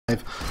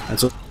And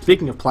so,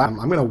 speaking of Platinum,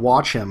 I'm going to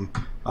watch him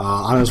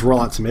on his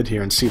rollout to mid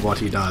here and see what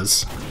he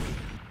does.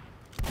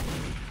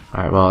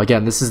 Alright, well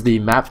again, this is the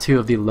map 2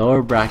 of the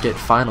lower bracket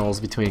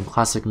finals between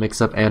Classic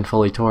Mixup and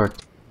Fully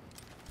Torqued.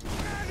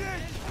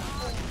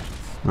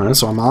 Alright,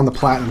 so I'm on the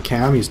Platinum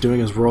cam, he's doing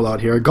his rollout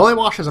here. Gully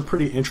Wash has a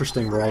pretty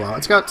interesting rollout.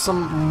 It's got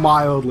some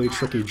mildly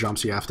tricky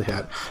jumps you have to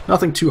hit.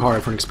 Nothing too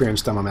hard for an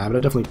experienced demo man, but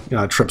it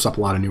definitely trips up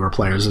a lot of newer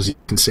players, as you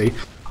can see.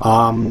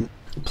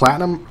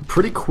 Platinum,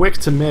 pretty quick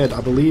to mid,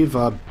 I believe,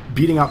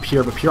 beating up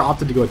Pure, but Pure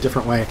opted to go a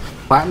different way.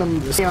 Platinum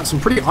is seeing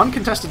some pretty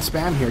uncontested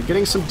spam here,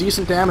 getting some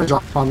decent damage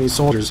off on these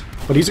soldiers,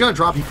 but he's going to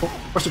drop, he's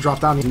forced to drop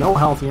down, he's no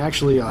health, and he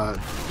actually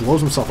blows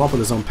himself up with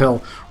his own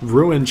pill.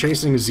 Ruin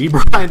chasing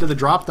Zebra into the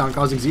drop down,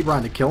 causing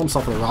Zebra to kill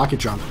himself with a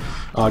rocket jump.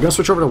 Going to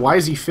switch over to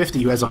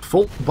YZ50, who has a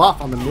full buff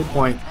on the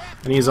midpoint,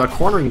 and he's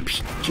cornering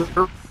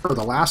Pure,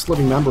 the last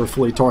living member of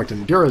Fully Torqued,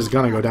 and Pure is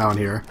going to go down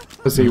here.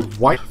 It's a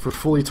wipe for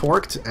Fully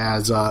Torqued,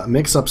 as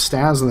Mixup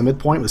stands in the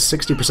midpoint with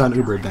 60%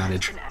 Uber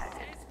advantage.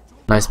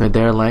 Nice mid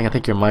there, Lang. I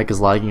think your mic is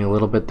lagging a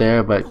little bit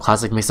there, but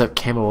Classic Mixup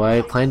came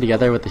away, playing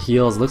together with the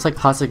heals. Looks like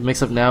Classic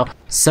Mixup now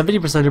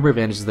 70% Uber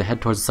advantage as they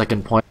head towards the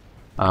second point.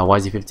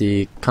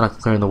 YZ50 kind of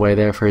clearing the way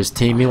there for his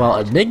team. Meanwhile,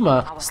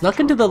 Enigma snuck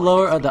into the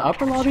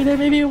upper lobby there,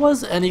 maybe it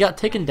was, and he got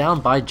taken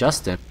down by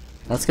Justin.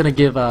 That's going to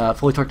give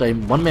Fully Torqued a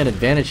one-man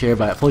advantage here,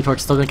 but Fully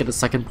Torqued still going to get the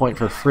second point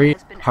for free.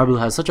 Harblue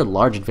has such a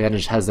large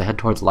advantage as they head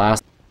towards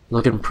last.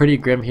 Looking pretty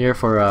grim here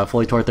for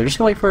Fully Torqued. They're just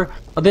going to wait for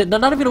a bit, not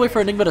even going to wait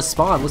for Enigma to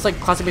spawn. Looks like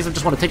Classic Mixup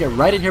just want to take it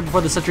right in here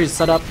before the sentry is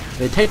set up.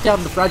 They take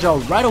down the Fragile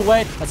right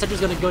away. That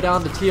sentry's going to go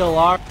down to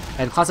TLR,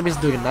 and Classic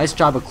Mixup doing a nice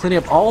job of cleaning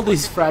up all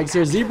these frags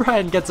here.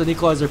 Zebrian gets an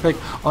equalizer pick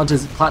onto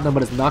his Platinum,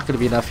 but it's not going to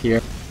be enough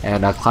here.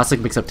 And Classic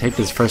Mixup take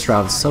this first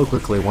round so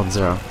quickly,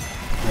 1-0.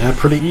 Yeah,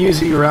 pretty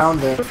easy round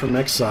there for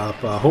Mixup.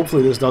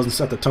 Hopefully this doesn't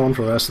set the tone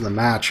for the rest of the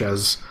match,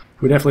 as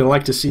we definitely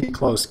like to see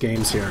close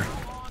games here.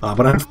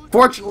 But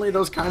unfortunately,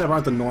 those kind of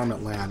aren't the norm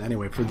at LAN.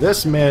 Anyway, for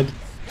this mid,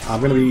 I'm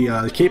going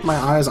to be keep my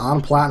eyes on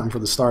Platinum for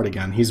the start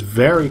again. He's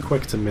very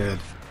quick to mid,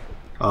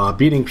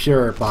 beating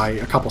Pure by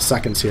a couple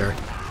seconds here.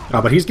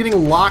 But he's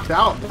getting locked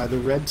out by the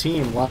red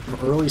team. A lot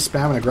of early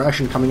spam and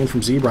aggression coming in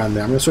from Zebra in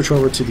there. I'm going to switch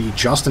over to the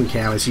Justin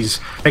cam as he's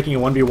taking a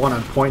 1v1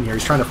 on point here.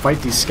 He's trying to fight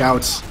these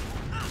scouts.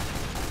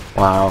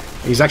 Wow.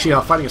 He's actually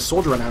fighting a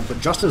soldier right now, but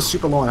Justin is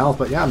super low on health.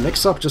 But yeah,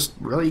 Mixup just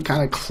really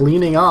kind of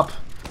cleaning up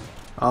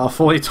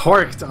Fully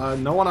Torqued.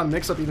 No one on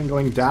Mixup even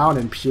going down,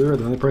 and Pure,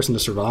 the only person to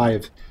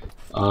survive.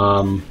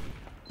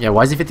 Yeah,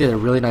 YZ50 had a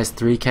really nice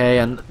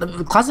 3k, and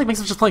the Classic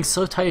Mixup just playing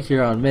so tight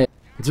here on mid.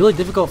 It's really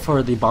difficult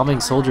for the bombing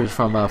soldiers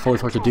from Fully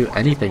Torqued to do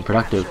anything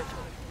productive.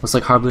 Looks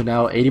like Harblue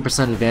now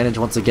 80% advantage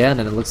once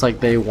again, and it looks like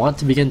they want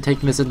to begin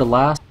taking this into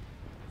last.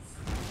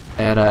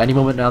 And any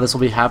moment now this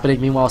will be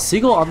happening. Meanwhile,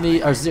 Seagull on the,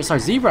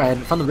 Zebra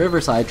from the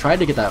riverside tried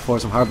to get that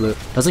force from Harblue.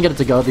 Doesn't get it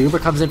to go. The Uber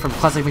comes in from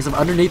Classic Mixup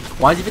underneath.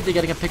 YZ50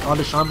 getting a pick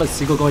onto Sean, but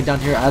Seagull going down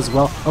here as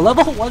well. A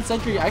level 1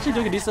 sentry actually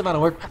doing a decent amount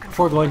of work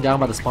before going down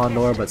by the spawn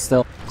door, but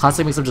still,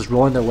 Classic Mixup just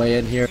rolling their way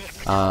in here.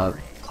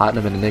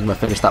 Platinum and Enigma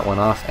finish that one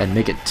off and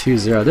make it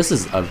 2-0. This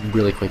is a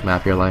really quick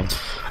map here, Lang.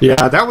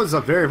 Yeah, that was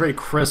a very, very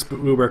crisp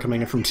Uber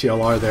coming in from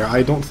TLR there.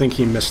 I don't think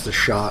he missed a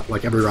shot.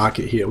 Like every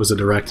rocket hit was a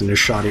direct, and his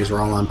shotties were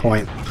all on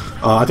point.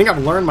 I think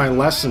I've learned my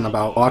lesson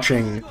about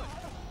watching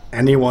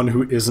anyone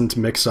who isn't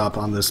Mixup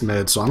on this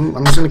mid, so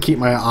I'm just going to keep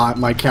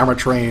my camera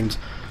trained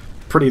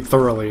pretty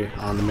thoroughly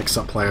on the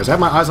Mixup players. I have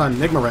my eyes on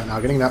Enigma right now,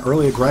 getting that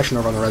early aggression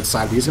over on the red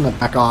side, but he's going to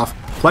back off,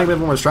 playing a bit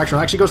more distraction,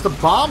 and actually goes to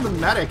bomb the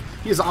medic.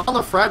 He's on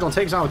the Fragile and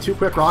takes down with 2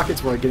 quick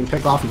rockets while getting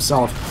picked off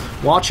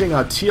himself. Watching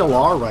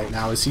TLR right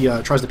now as he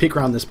tries to peek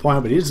around this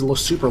point, but he's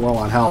super low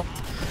on health.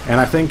 And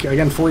I think,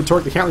 again, Fully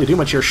Torqued, they can't really do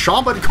much here.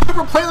 Sean, but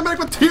playing the medic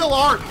with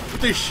TLR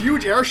with a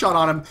huge air shot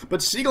on him,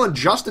 but Seagull and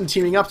Justin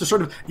teaming up to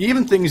sort of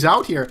even things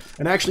out here.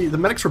 And actually, the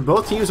medics for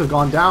both teams have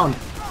gone down.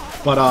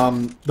 But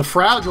the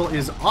Fragile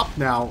is up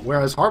now,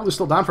 whereas Harblue is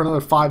still down for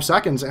another 5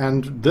 seconds,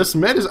 and this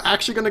mid is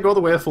actually going to go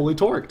the way of Fully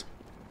Torqued.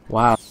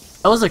 Wow.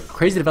 That was a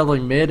crazy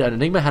developing mid, and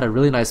Enigma had a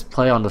really nice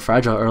play on the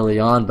Fragile early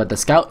on, but the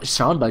scout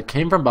Seanbud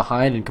came from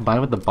behind and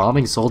combined with the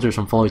bombing soldiers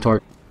from Fully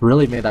Torqued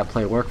really made that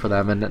play work for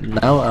them, and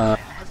now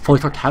Fully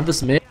Torqued have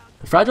this mid.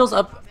 The Fragile's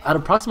up at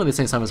approximately the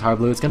same time as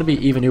Harblue. It's going to be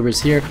even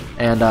Ubers here,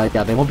 and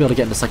yeah, they won't be able to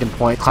get in the second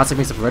point. Classic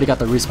Mixup already got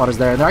the respawners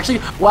there, and they're actually,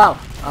 wow,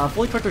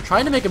 Fully Torqued are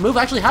trying to make a move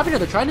actually happening here.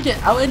 They're trying to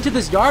get out into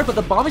this yard, but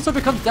the bombing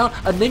soldier comes down.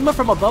 Enigma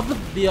from above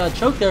the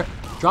choke there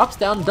drops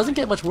down, doesn't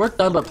get much work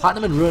done, but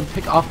Platinum and Ruin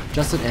pick off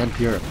Justin and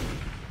Pure.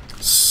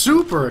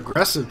 Super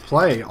aggressive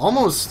play,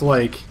 almost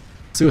like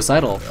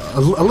suicidal, a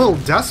little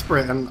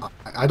desperate, and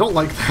I don't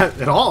like that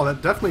at all.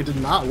 That definitely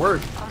did not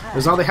work.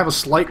 Because now they have a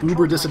slight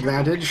Uber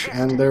disadvantage,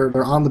 and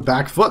they're on the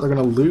back foot. They're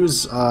going to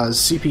lose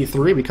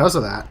CP3 because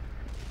of that.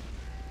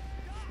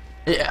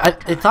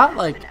 I thought,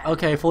 like,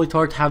 okay, Fully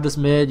Torqued have this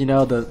mid, you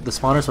know, the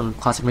spawners from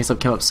Classic Mixup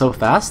came up so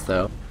fast,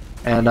 though.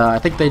 And I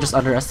think they just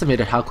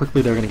underestimated how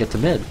quickly they're going to get to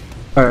mid.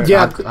 Or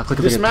yeah, how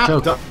quickly this they get map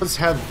to choke. does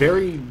have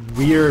very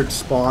weird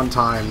spawn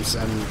times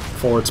and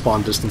forward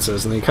spawn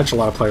distances, and they catch a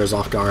lot of players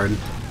off guard.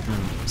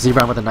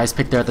 Z-Brown with a nice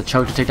pick there at the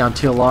choke to take down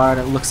TLR, and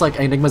it looks like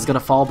Enigma's gonna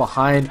fall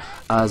behind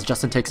as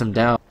Justin takes him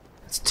down.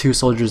 It's 2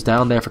 soldiers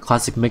down there for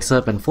Classic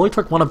Mixup, and Fully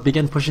Torque want to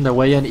begin pushing their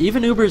way in.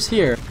 Even Uber's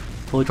here.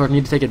 Fully Torque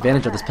need to take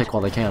advantage of this pick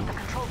while they can.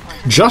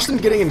 Justin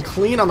getting in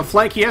clean on the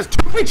flank. He has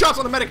 2 clean shots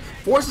on the medic,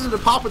 forces him to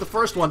pop with the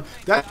first one.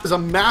 That is a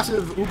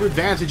massive Uber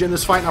advantage in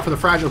this fight now for the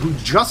Fragile, who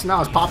just now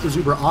has popped his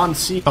Uber on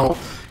Seagull.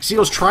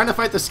 Seagull's trying to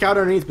fight the scout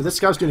underneath, but this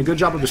scout's doing a good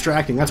job of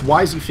distracting. That's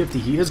YZ50.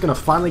 He is going to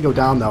finally go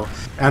down, though.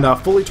 And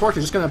Fully Torqued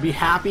is just going to be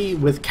happy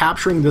with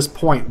capturing this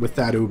point with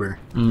that Uber.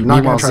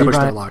 Not going to try to push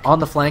their luck. On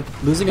the flank,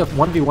 losing a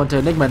 1v1 to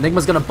Enigma.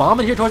 Enigma's going to bomb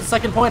it here towards the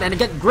second point and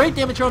get great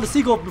damage here on the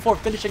Seagull before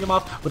finishing him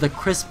off with a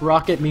crisp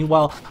rocket.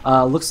 Meanwhile,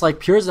 looks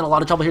like Pure's in a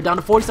lot of trouble here, down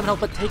to 47 health,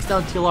 but takes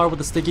down TLR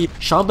with a sticky.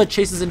 Shamba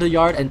chases into the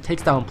yard and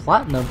takes down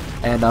Platinum.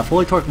 And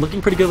Fully Torqued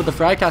looking pretty good with the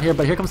frag count here,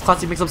 but here comes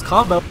Classic Mixup's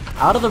combo.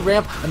 Out of the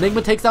ramp,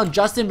 Enigma takes down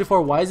Justin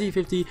before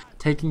YZ50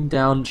 taking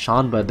down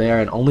Shanba there,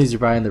 and only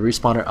Zebrian, the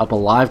respawner, up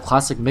alive.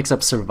 Classic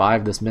Mixup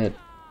survived this mid.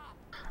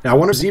 Now, I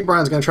wonder if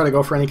Zebrian's going to try to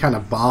go for any kind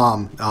of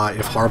bomb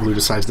if Harblue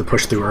decides to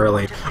push through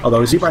early.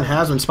 Although Zebrian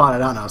has been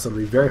spotted out now, so it'll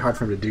be very hard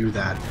for him to do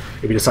that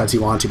if he decides he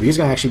wants to. But he's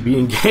going to actually be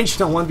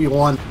engaged in a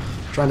 1v1,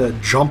 trying to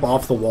jump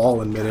off the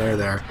wall in midair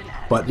there.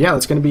 But yeah,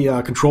 that's going to be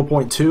control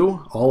point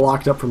 2, all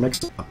locked up for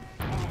Mixup.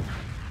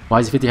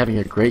 YZ50 having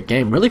a great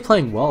game, really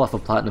playing well off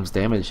of Platinum's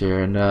damage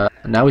here, and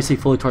now we see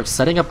Fully Torqued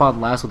setting up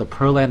on last with a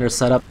Perlander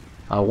setup.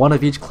 One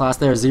of each class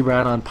there,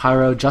 Zebrian on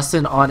Pyro,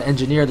 Justin on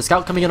Engineer, the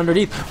Scout coming in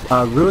underneath.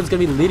 Ruin's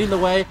going to be leading the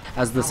way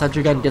as the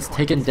sentry gun gets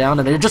taken down,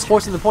 and they're just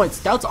forcing the point.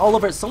 Scouts all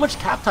over it, so much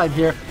cap time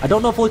here. I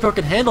don't know if Fully Torqued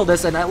can handle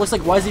this, and it looks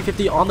like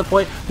YZ50 on the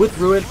point with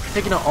Ruin,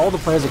 taking out all the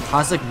players of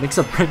Classic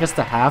Mixup, bring us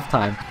to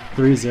halftime,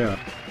 3-0.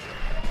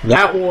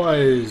 That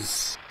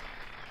was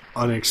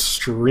an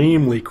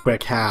extremely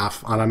quick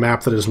half on a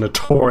map that is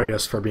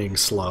notorious for being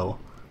slow.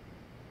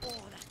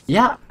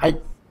 Yeah,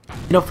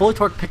 Fully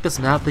Torqued picked this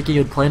map thinking it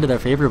would play into their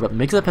favor, but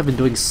Mixup have been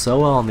doing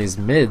so well on these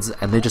mids,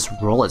 and they just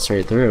roll it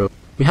straight through.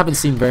 We haven't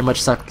seen very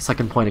much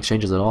second point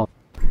exchanges at all.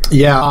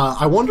 Yeah,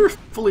 I wonder if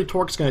Fully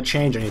Torqued's going to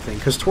change anything,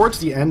 because towards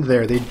the end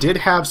there, they did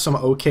have some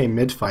okay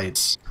mid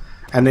fights,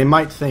 and they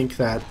might think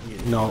that,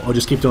 we'll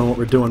just keep doing what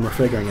we're doing, we're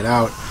figuring it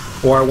out.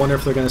 Or I wonder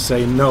if they're going to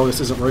say, no, this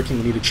isn't working,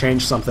 we need to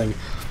change something,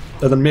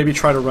 and then maybe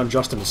try to run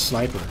Justin as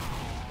sniper.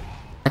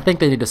 I think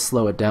they need to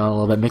slow it down a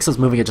little bit. Mixup's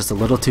moving it just a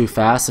little too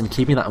fast and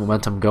keeping that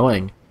momentum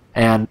going.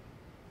 And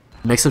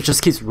Mixup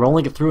just keeps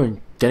rolling it through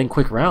and getting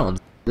quick rounds.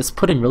 This is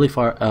putting Fully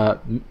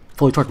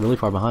Torqued really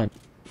far behind.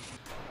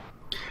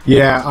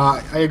 Yeah,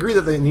 I agree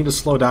that they need to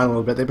slow down a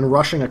little bit. They've been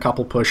rushing a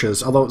couple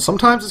pushes, although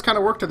sometimes it's kind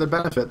of worked to their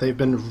benefit. They've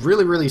been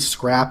really, really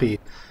scrappy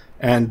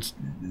and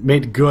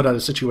made good out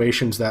of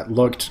situations that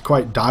looked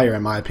quite dire,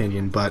 in my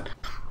opinion. But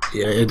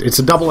yeah, it's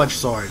a double-edged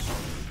sword.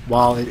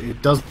 While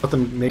it does let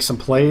them make some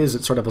plays,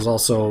 it sort of has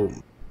also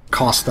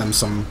cost them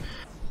some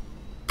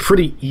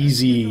pretty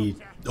easy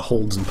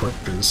holds and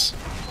pushes.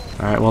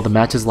 Alright, well, the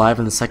match is live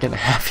in the second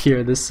half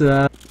here. This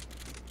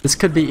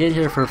could be it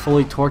here for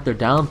Fully Torqued. They're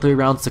down 3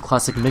 rounds to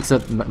Classic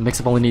Mixup.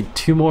 Mixup only need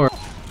 2 more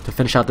to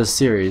finish out this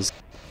series.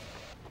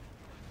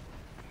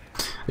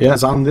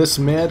 Yes, on this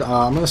mid,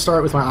 I'm going to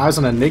start with my eyes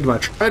on Enigma.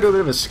 Try to do a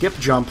bit of a skip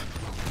jump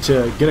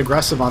to get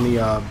aggressive on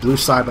the blue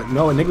side, but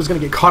no, Enigma's going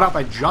to get caught out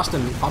by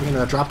Justin, popping into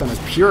that drop down as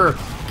Pure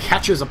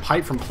catches a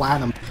pipe from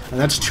Platinum, and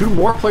that's 2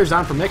 more players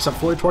down for Mixup.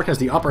 Fully Torqued has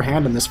the upper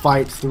hand in this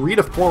fight,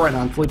 3-4 right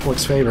now in Fully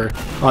Torqued's favor.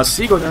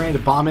 Seagull getting ready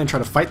to bomb in, try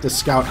to fight this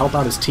scout, help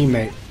out his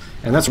teammate,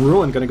 and that's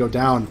Ruin going to go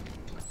down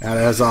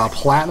as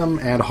Platinum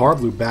and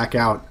Harblue back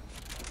out.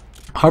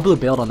 Harblue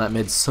bailed on that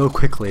mid so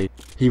quickly.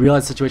 He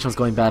realized the situation was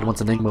going bad once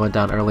Enigma went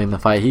down early in the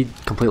fight. He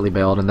completely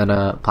bailed, and then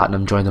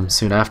Platinum joined him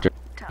soon after.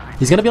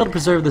 He's going to be able to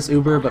preserve this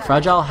Uber, but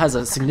Fragile has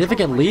a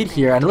significant lead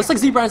here, and it looks like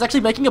Zebrian is actually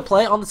making a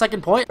play on the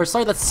second point. Or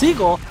sorry, that's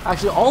Seagull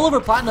actually all over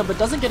Platinum, but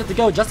doesn't get it to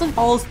go. Justin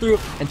follows through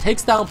and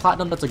takes down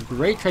Platinum. That's a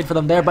great trade for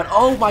them there, but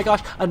oh my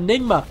gosh,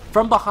 Enigma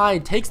from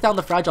behind takes down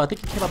the Fragile. I think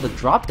he came out the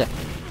drop down.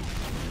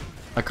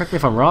 Correct me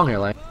if I'm wrong here,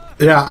 Lange.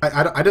 Yeah,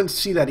 I didn't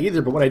see that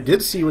either, but what I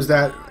did see was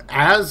that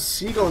as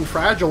Seagull and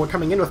Fragile were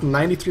coming in with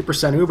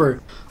 93%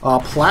 Uber,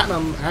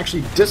 Platinum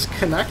actually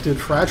disconnected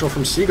Fragile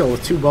from Seagull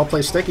with 2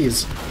 well-placed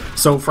stickies.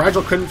 So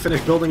Fragile couldn't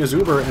finish building his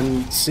Uber,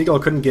 and Seagull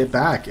couldn't get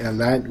back, and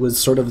that was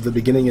sort of the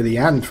beginning of the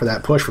end for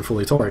that push for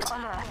Fully Torqued.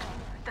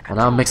 Well,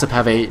 now Mixup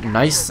have a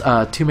nice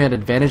 2-man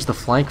advantage. The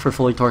flank for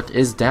Fully Torqued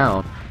is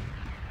down.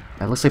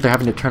 It looks like they're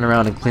having to turn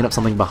around and clean up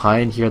something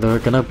behind here. They're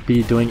going to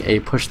be doing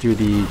a push through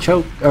the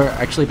choke, or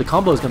actually the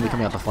combo is going to be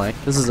coming out the flank.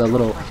 This is a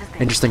little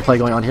interesting play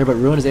going on here, but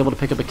Ruin is able to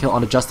pick up a kill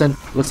onto Justin.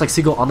 Looks like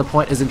Seagull on the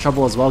point is in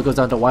trouble as well, goes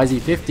down to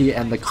YZ50,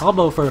 and the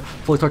combo for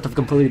Fully Torqued have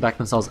completely backed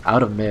themselves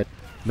out of mid.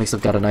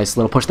 Mixup got a nice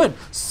little push.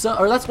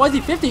 So that's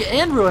YZ50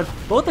 and Ruin,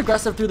 both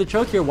aggressive through the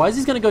choke here.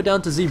 YZ's going to go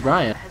down to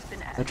Zebrian.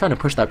 They're trying to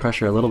push that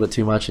pressure a little bit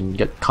too much and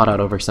get caught out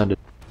overextended.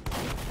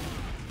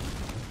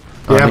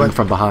 Yeah, but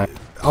from behind.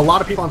 A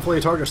lot of people on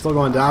Fully Torqued are still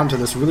going down to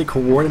this really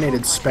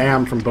coordinated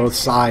spam from both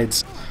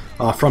sides.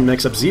 from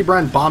Mixup.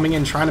 Zebran bombing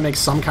in, trying to make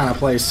some kind of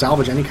play,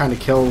 salvage any kind of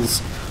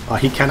kills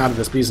he can out of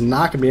this, but he's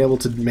not going to be able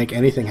to make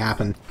anything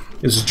happen.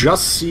 It's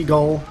just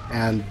Seagull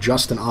and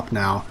Justin up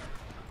now.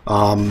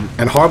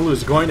 And Harblue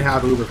is going to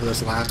have Uber for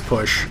this last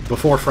push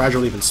before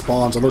Fragile even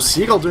spawns, although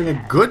Seagull doing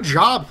a good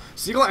job.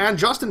 Seagull and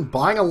Justin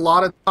buying a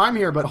lot of time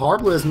here, but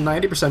Harblue is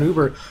 90%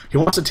 Uber. He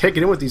wants to take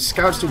it in with these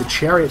scouts through the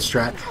Chariot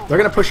strat. They're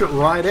going to push it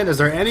right in. Is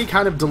there any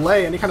kind of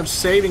delay, any kind of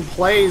saving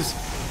plays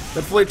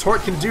that Fully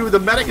Torque can do? The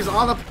medic is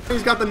on the play.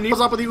 He's got the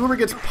needles up, but the Uber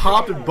gets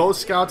popped with both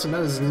scouts, and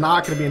that is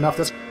not going to be enough.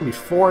 That's going to be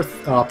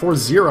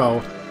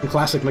 4-0 in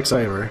Classic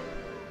Mixup.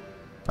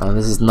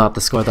 This is not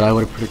the score that I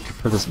would have predicted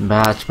for this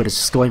match, but it's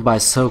just going by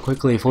so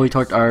quickly. Fully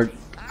Torqued are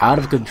out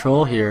of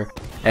control here,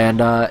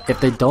 and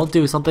if they don't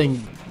do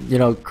something, you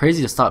know,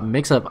 crazy to stop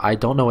Mixup, I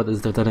don't know what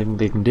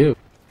they can do.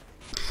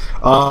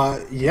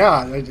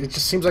 Yeah, it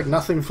just seems like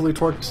nothing Fully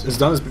Torqued has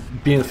done is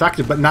being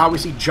effective, but now we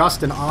see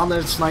Justin on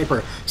the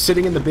sniper,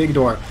 sitting in the big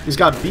door. He's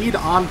got Bead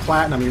on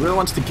Platinum. He really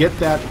wants to get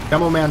that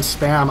Demo Man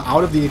spam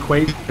out of the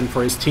equation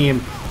for his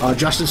team.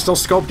 Justin's still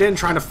scoped in,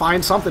 trying to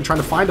find something, trying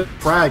to find a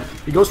frag.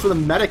 He goes for the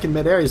medic in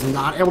midair. He's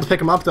not able to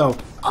pick him up, though.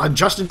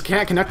 Justin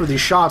can't connect with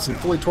these shots, and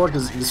Fully Torqued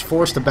is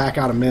forced to back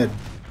out of mid.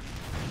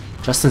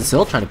 Justin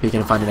still trying to peek in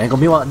and find an angle.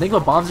 Meanwhile, Enigma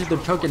bombs through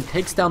the choke and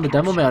takes down the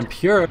Demo Man.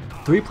 Pure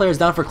 3 players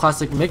down for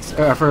Classic Mix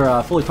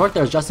for Fully Torqued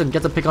there. As Justin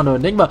gets a pick onto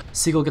Enigma.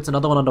 Seagull gets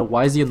another one onto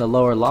YZ in the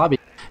lower lobby.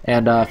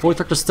 And Fully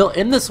Torqued are still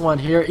in this one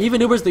here. Even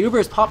Ubers, the Uber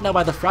is popped now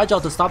by the Fragile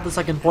to stop the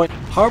second point.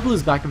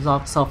 Harblue's backed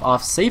himself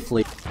off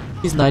safely.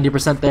 He's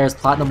 90% there as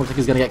Platinum looks like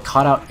he's going to get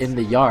caught out in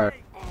the yard.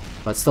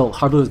 But still,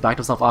 Harblue's backed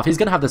himself off. He's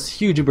going to have this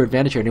huge Uber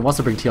advantage here, and he wants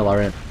to bring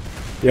TLR in.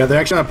 Yeah,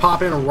 they're actually going to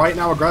pop in right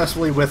now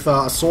aggressively with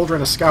a soldier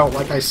and a scout.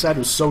 Like I said, it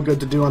was so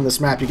good to do on this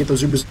map. You get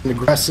those Ubers in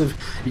aggressive,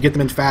 you get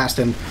them in fast,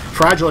 and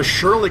Fragile is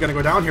surely going to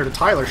go down here to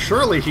Tyler.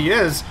 Surely he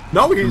is.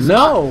 No, he's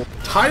not.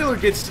 Tyler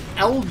gets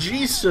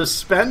LG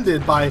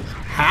suspended by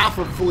half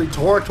of Fully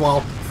Torqued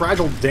while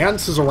Fragile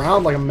dances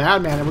around like a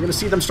madman, and we're going to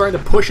see them starting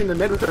to push into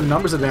mid with their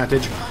numbers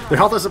advantage. Their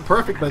health isn't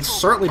perfect, but it's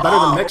certainly better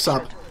than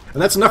Mixup. And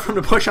that's enough for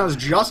him to push on as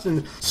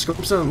Justin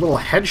scopes in a little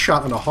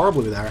headshot onto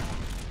Harblue there.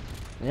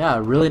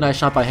 Yeah, really nice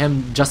shot by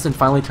him. Justin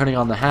finally turning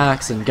on the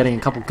hacks and getting a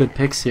couple good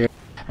picks here.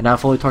 And now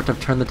Fully Torqued have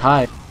turned the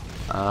tide.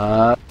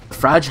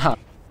 Fragile,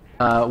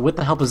 with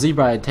the help of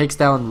Zebra, takes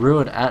down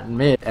Ruin at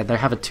mid, and they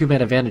have a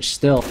 2-man advantage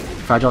still.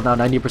 Fragile now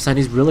 90%.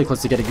 He's really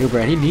close to getting Uber,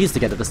 and he needs to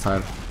get it this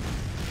time.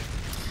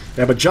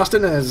 Yeah, but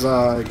Justin has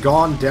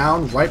gone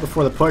down right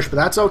before the push, but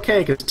that's okay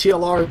because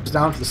TLR is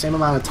down for the same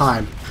amount of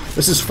time.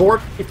 This is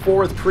 4v4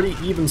 with pretty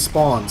even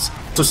spawns.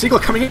 So Seagull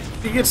coming in,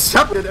 he gets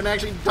separated and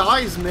actually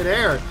dies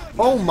midair.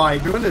 Oh my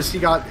goodness, he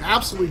got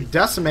absolutely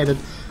decimated.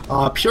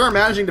 Pure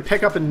managing to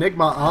pick up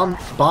Enigma on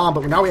bomb,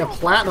 but now we have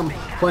Platinum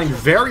playing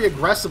very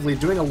aggressively,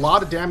 doing a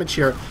lot of damage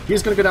here.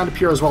 He's going to go down to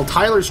Pure as well.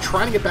 Tyler's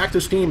trying to get back to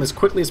his team as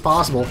quickly as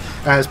possible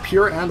as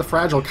Pure and the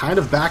Fragile kind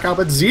of back out,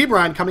 but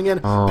Zebran coming in,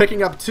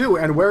 picking up 2,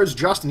 and where's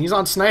Justin? He's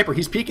on Sniper.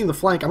 He's peeking the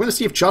flank. I'm going to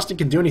see if Justin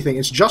can do anything.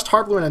 It's just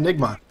Harblue and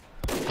Enigma.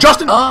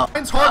 Justin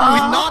finds Harblue.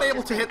 He's not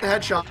able to hit the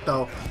headshot,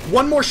 though.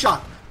 One more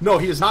shot. No,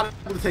 he is not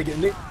able to take it.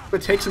 Enigma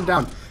takes him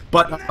down.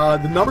 But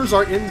the numbers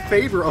are in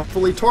favor of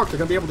Fully Torqued. They're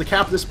going to be able to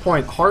cap this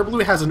point.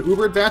 Harblue has an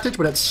Uber advantage,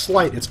 but it's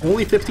slight. It's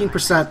only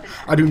 15%.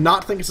 I do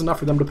not think it's enough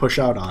for them to push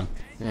out on.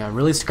 Yeah,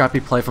 really scrappy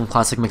play from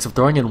Classic Mixup,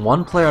 throwing in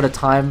 1 player at a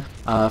time.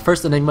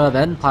 First Enigma,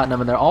 then Platinum,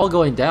 and they're all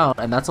going down,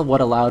 and that's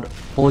what allowed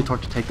Fully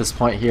Torqued to take this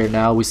point here.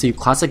 Now we see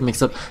Classic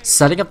Mixup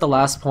setting up the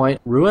last point.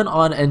 Ruin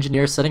on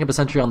Engineer, setting up a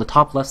sentry on the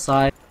top left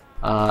side.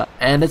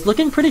 And it's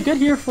looking pretty good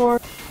here for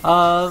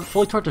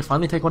Fully Torqued to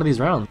finally take one of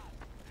these rounds.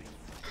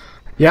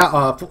 Yeah,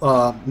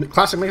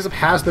 Classic Mixup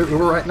has their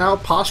Uber right now,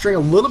 posturing a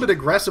little bit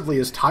aggressively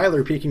as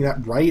Tyler peeking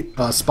that right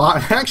spot.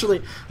 And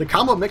actually, the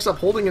combo Mixup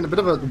holding in a bit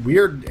of a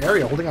weird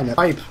area, holding on the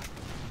pipe.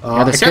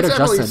 Yeah, the skater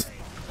Justin.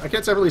 I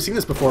can't say I've really seen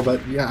this before,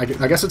 but yeah, I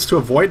guess it's to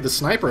avoid the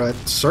sniper. It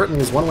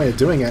certainly is one way of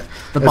doing it.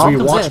 The bomb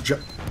comes in.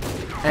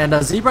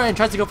 And Zebra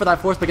tries to go for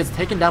that force, but gets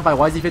taken down by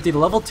YZ50. The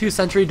level 2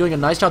 sentry doing a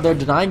nice job there,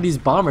 denying these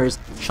bombers.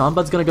 Sean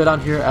Bud's going to go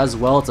down here as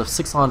well. It's a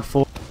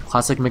 6-on-4.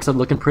 Classic Mixup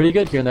looking pretty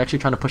good here, and they're actually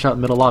trying to push out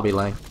middle lobby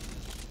lane.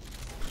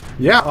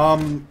 Yeah,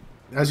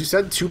 as you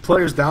said, 2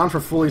 players down for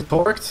Fully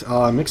Torqued.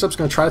 Mixup's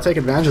going to try to take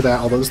advantage of that,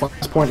 although this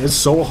last point is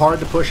so hard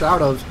to push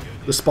out of.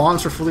 The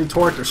spawns for Fully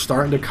Torqued are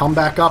starting to come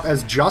back up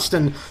as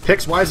Justin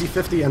picks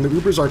YZ50 and the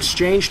Ubers are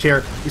exchanged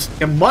here. You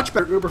see a much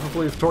better Uber for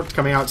Fully Torqued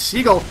coming out.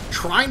 Seagull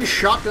trying to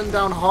shotgun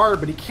down hard,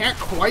 but he can't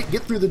quite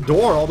get through the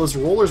door. All those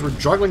rollers were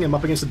juggling him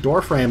up against the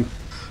door frame.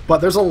 But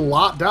there's a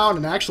lot down,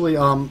 and actually,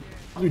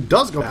 who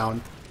does go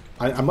down?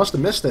 I must have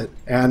missed it.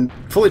 And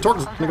Fully Torqued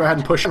is going to go ahead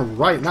and push in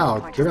right now.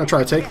 They're going to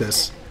try to take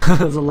this.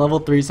 There's a level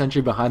 3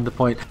 sentry behind the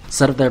point,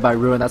 set up there by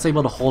Ruin. That's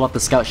able to hold up the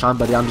scout Sean,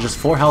 but down to just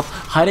 4 health,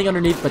 hiding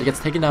underneath, but he gets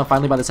taken down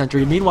finally by the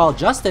sentry. Meanwhile,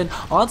 Justin,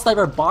 on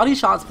sniper, body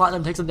shots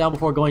Platinum, takes him down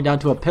before going down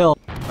to a pill.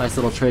 Nice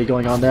little trade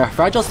going on there.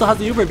 Fragile still has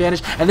the Uber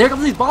advantage, and there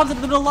comes these bombs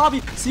into the middle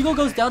lobby. Seagull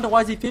goes down to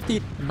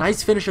YZ50.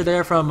 Nice finisher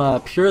there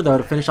from Pure, though,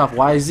 to finish off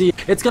YZ.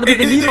 It's gonna be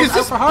the needles Is out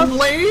this for Harblue.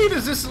 Blade?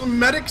 Is this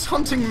medics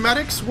hunting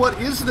medics?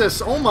 What is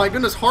this? Oh my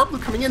goodness,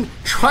 Harblue coming in,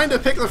 trying to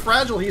pick the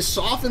Fragile. He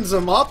softens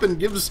him up and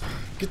gets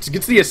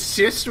the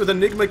assist with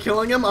Enigma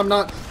killing him. I'm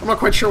not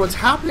quite sure what's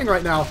happening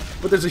right now,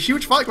 but there's a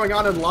huge fight going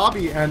on in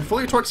lobby, and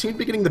Fully Torque seems to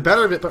be getting the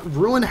better of it, but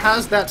Ruin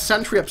has that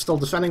sentry up still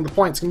defending the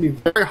point. It's going to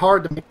be very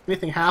hard to make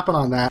anything happen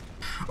on that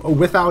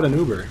without an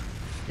Uber.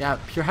 Yeah,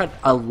 Pure had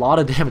a lot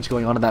of damage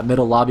going on in that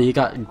middle lobby. He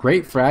got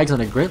great frags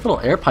and a great little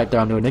air pipe there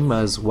onto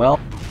Enigma as well.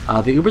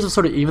 The Ubers have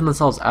sort of evened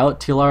themselves out.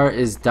 TLR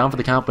is down for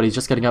the count, but he's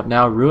just getting up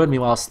now. Ruin,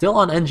 meanwhile, still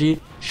on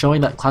NG,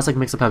 showing that Classic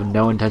Mixup have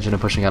no intention of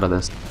pushing out of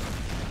this.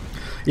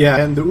 Yeah,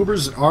 and the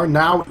Ubers are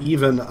now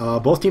even.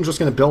 Both teams just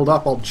going to build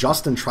up while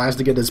Justin tries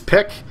to get his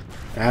pick,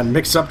 and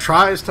Mixup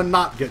tries to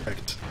not get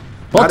picked.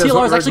 Well,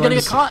 TLR is actually going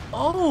to get caught.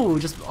 Oh,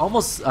 just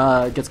almost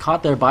gets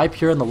caught there by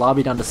Pure in the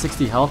lobby, down to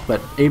 60 health, but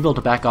able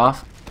to back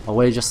off.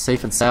 Away just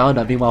safe and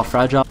sound. Meanwhile,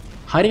 Fragile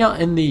hiding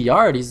out in the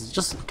yard. He's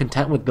just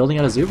content with building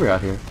out his Uber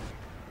out here.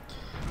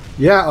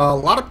 Yeah, a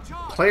lot of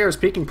players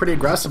peeking pretty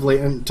aggressively,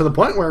 and to the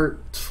point where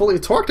Fully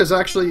Torqued has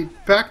actually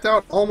backed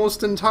out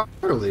almost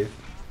entirely.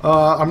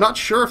 I'm not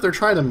sure if they're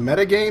trying to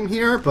metagame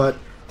here, but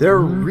they're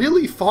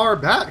really far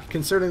back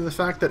considering the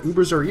fact that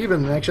Ubers are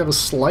even and actually have a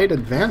slight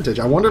advantage.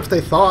 I wonder if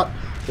they thought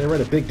they were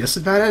at a big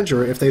disadvantage,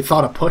 or if they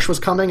thought a push was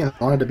coming and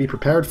wanted to be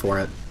prepared for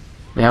it.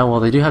 Yeah, well,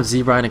 they do have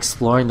Z-Brian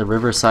exploring the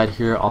riverside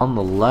here on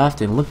the left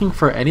and looking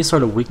for any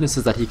sort of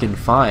weaknesses that he can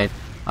find.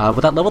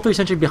 With that level 3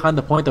 sentry behind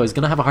the point, though, he's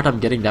going to have a hard time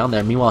getting down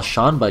there. Meanwhile,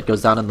 Seanbutt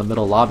goes down in the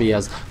middle lobby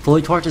as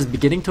Fully Torch is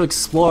beginning to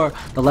explore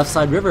the left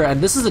side river,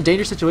 and this is a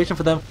dangerous situation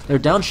for them. They're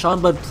down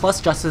Seanbutt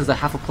plus Justin is a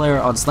half a player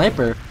on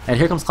Sniper, and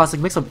here comes Classic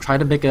Mixup trying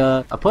to make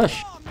a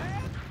push.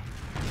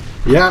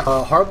 Yeah,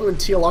 Harblue and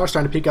TLR are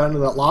starting to peek out into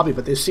that lobby,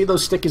 but they see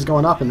those stickies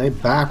going up and they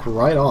back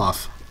right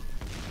off.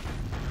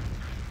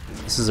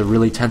 This is a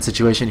really tense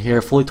situation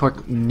here. Fully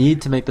Torque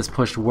need to make this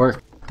push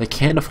work. They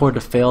can't afford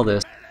to fail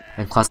this.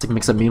 And Classic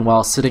Mixup,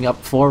 meanwhile, sitting up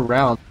 4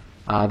 rounds.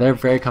 They're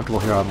very comfortable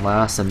here on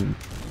last and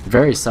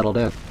very settled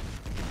in.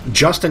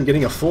 Justin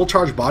getting a full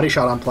charge body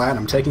shot on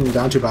Platinum, taking him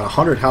down to about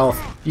 100 health.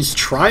 He's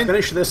trying to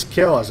finish this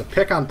kill, as a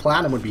pick on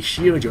Platinum would be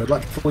huge. It would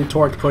let Fully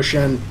Torqued push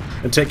in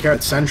and take care of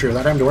the sentry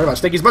without having to worry about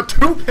stickies. But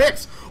 2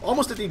 picks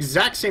almost at the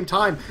exact same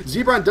time.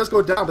 Z-Brian does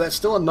go down, but that's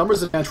still a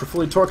numbers advantage for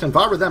Fully Torqued. And if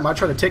I were them, I'd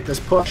try to take this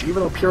push,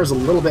 even though Pure is a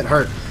little bit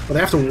hurt. But they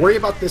have to worry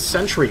about this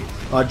sentry.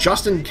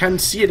 Justin can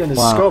see it in his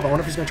scope. I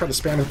wonder if he's going to try to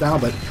spam it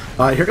down.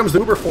 But here comes the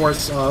Uber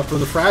Force for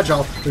the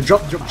Fragile. They're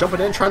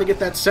jumping in, trying to get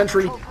that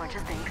sentry.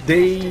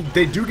 They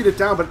do get it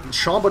down, but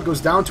Seanbutt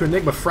goes down to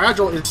Enigma.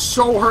 Fragile is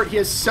so hurt. He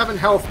has 7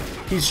 health.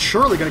 He's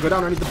surely going to go down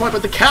underneath the point,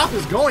 but the cap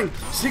is going.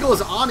 Siegel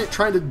is on it,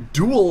 trying to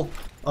duel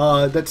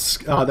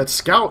that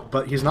scout,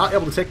 but he's not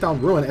able to take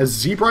down Ruin, as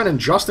Z-Brian and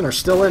Justin are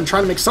still in,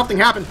 trying to make something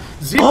happen.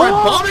 Z-Brian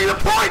bombing the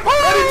point,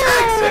 and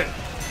he takes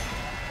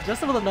it!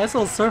 Justin with a nice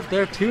little surf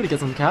there, too, to get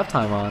some cap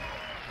time on.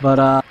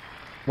 But,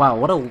 wow,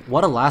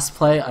 what a last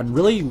play. A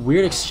really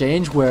weird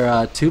exchange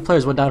where 2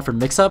 players went down for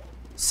Mixup.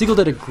 Siegel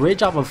did a great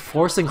job of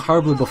forcing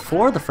Harblue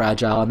before the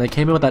Fragile, and they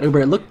came in with that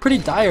Uber. It looked pretty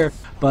dire,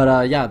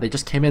 but yeah, they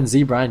just came in.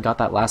 Z-Brian got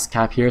that last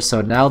cap here,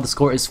 so now the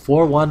score is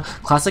 4-1.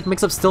 Classic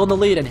Mixup still in the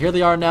lead, and here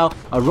they are now,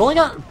 rolling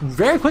out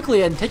very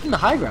quickly and taking the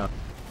high ground.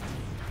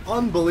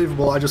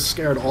 Unbelievable. I just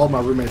scared all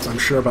my roommates, I'm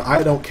sure, but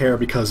I don't care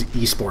because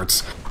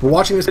esports. We're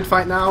watching this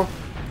fight now.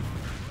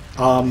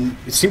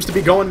 It seems to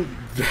be going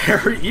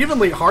very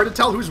evenly. Hard to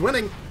tell who's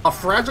winning. A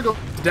Fragile goes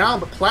down,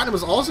 but Platinum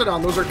is also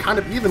down. Those are kind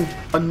of even.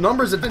 A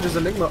numbers advantage.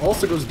 Enigma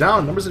also goes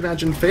down. Numbers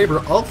advantage in favor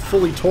of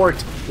Fully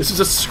Torqued. This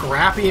is a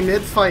scrappy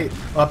mid-fight.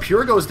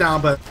 Pure goes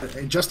down, but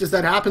just as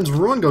that happens,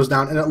 Ruin goes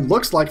down, and it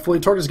looks like Fully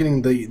Torqued is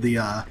getting the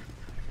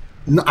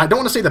I don't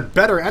want to say the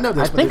better end of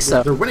this, I think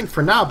so. They're winning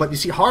for now, but you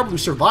see Harblue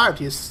survived.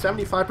 He has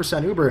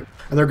 75% Uber,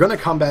 and they're going to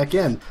come back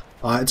in.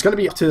 It's going to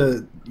be up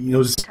to,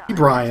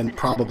 Z-Brian,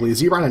 probably.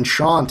 Z-Brian and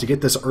Sean to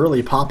get this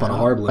early pop on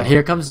Harblue. But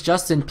here comes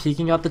Justin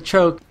peeking out the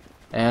choke,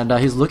 and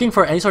he's looking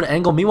for any sort of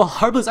angle. Meanwhile,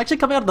 Harblue is actually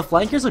coming out of the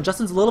flank here, so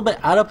Justin's a little bit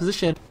out of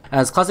position,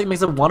 as Classic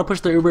makes them want to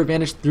push their Uber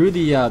advantage through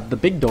the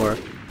big door.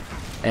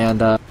 And,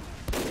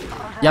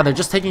 yeah, they're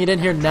just taking it in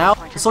here now.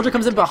 The soldier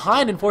comes in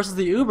behind and forces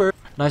the Uber.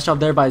 Nice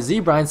job there by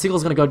Z-Brian.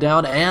 Siegel's going to go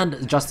down,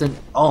 and Justin,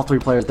 all 3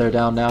 players there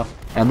down now.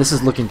 And this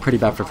is looking pretty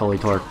bad for Fully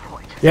Torqued.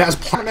 Yeah, as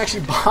Platinum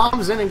actually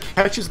bombs in and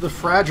catches the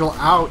Fragile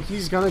out,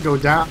 he's going to go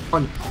down.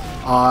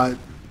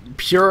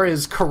 Pure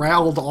is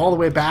corralled all the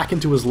way back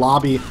into his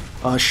lobby.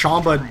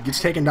 Seanbutt gets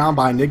taken down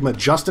by Enigma.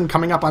 Justin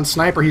coming up on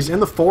Sniper. He's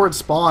in the forward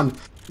spawn.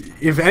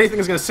 If anything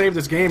is going to save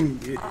this game,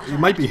 it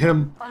might be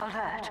him.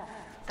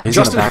 He's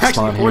Justin back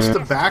actually forced here.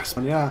 the back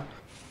spawn, yeah.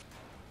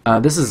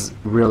 This is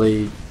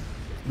really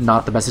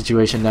not the best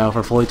situation now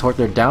for Fully Torqued.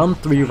 They're down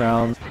 3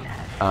 rounds.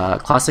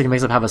 Classic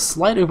makes them have a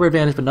slight Uber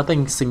advantage, but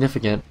nothing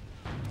significant.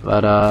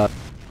 But, I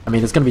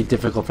mean, it's going to be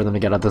difficult for them to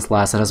get out this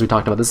last, and as we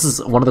talked about, this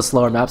is one of the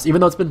slower maps.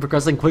 Even though it's been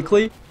progressing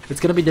quickly, it's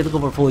going to be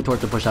difficult for Fully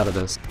Torqued to push out of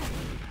this.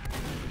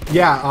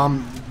 Yeah,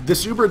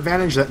 this Uber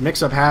advantage that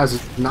Mixup has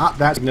is not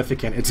that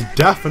significant. It's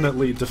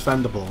definitely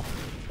defendable.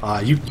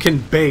 you can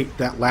bait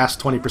that last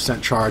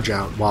 20% charge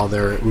out while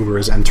their Uber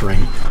is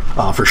entering,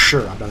 for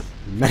sure. I've done it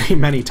many,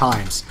 many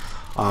times.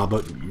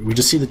 But we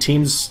just see the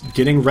teams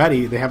getting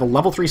ready. They have a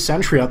level 3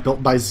 sentry up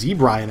built by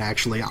Z-Brian,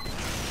 actually.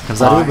 As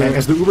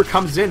the Uber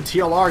comes in,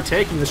 TLR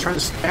taking this, trying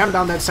to spam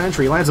down that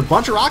sentry. He lands a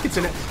bunch of rockets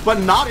in it, but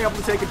not able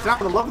to take it down.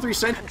 The level 3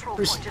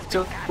 sentry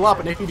still up,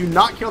 and if you do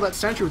not kill that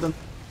sentry with a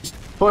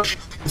push,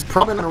 it's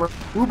probably not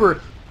a Uber.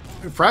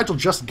 Fragile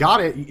just got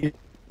it.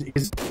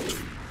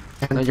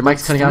 And your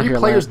mic's cutting out here. 3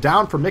 players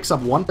down for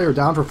Mixup, 1 player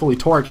down for Fully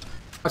Torqued.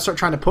 I start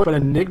trying to put, but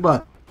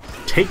Enigma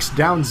takes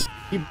down Z.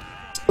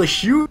 A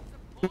huge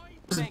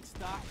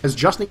as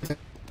Justin.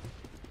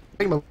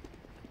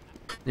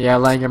 Yeah,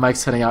 Lang, your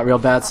mic's cutting out real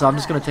bad, so I'm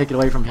just going to take it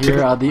away from here.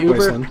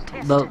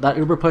 That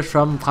Uber push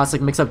from Classic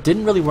Mixup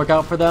didn't really work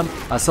out for them.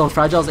 Still,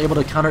 Fragile is able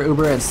to counter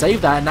Uber and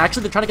save that, and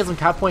actually they're trying to get some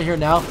cap point here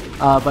now,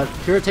 but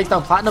Pure takes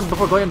down Platinum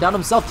before going down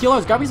himself. TLR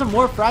is grabbing some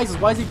more frags as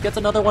YZ gets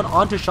another one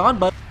onto Sean,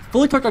 but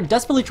Fully Torqued are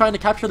desperately trying to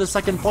capture the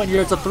second point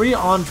here. It's a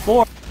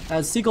 3-on-4.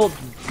 As Seagull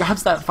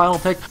grabs that final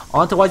pick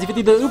onto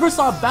YZ50. The Uber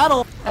saw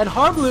battle, and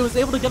Harblue is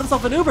able to get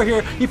himself an Uber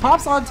here. He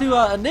pops onto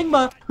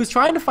Enigma, who's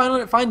trying to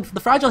find the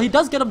Fragile. He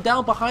does get him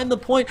down behind the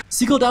point.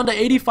 Seagull down to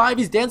 85.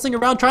 He's dancing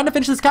around, trying to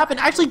finish this cap,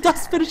 and actually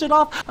does finish it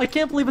off. I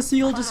can't believe a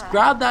Seagull just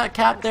grabbed that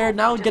cap there,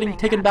 now getting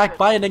taken back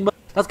by Enigma.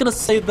 That's going to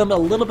save them a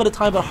little bit of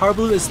time, but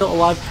Harblue is still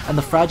alive, and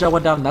the Fragile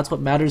went down, and that's what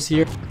matters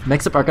here.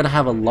 Mixup are going to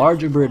have a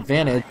large Uber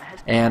advantage,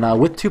 and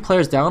with 2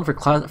 players down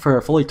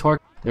for Fully Torqued,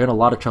 they're in a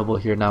lot of trouble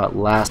here now at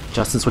last.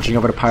 Justin switching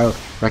over to Pyro,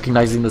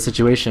 recognizing the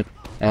situation,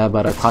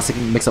 but a Classic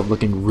Mixup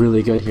looking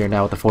really good here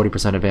now with a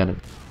 40% advantage.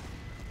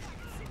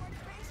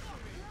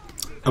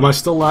 Am I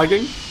still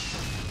lagging?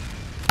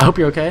 I hope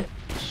you're okay.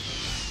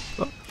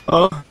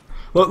 Let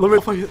me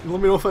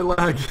know if I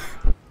lag.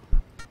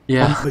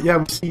 Yeah. But yeah,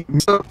 we see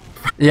Mixup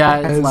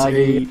it's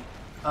laggy.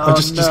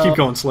 Just keep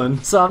going,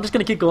 Slin. So I'm just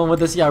going to keep going with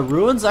this. Yeah,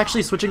 Ruin's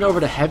actually switching over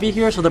to Heavy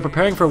here, so they're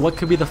preparing for what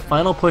could be the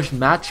final push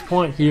match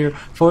point here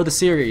for the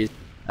series.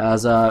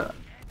 As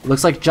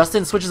looks like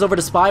Justin switches over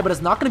to Spy, but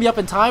it's not going to be up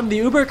in time. The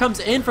Uber comes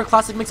in for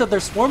Classic Mixup. They're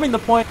swarming the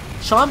point.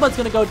 Sean Bud's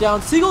going to go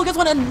down. Seagull gets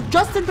one, and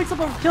Justin picks up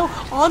a kill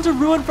onto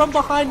Ruin from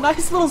behind.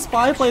 Nice little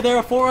Spy play there,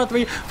 a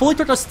 4-on-3. Fully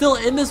Torqued are still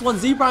in this one.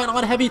 Z-Brian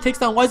on Heavy takes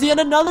down YZ, and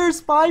another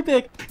Spy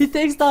pick. He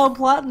takes down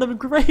Platinum.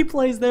 Great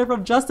plays there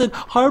from Justin.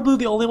 Harblue,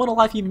 the only one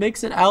alive. He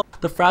makes it out.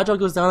 The Fragile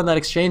goes down in that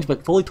exchange,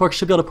 but Fully Torqued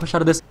should be able to push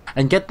out of this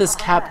and get this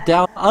cap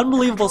down.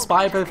 Unbelievable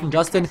Spy play from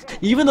Justin.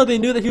 Even though they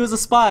knew that he was a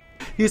Spy,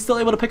 he was still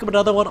able to pick up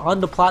another one on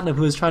the Platinum,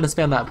 who was trying to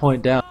spam that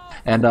point down.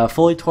 And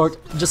Fully Torqued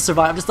just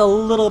survived just a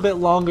little bit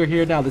longer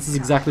here now. This is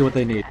exactly what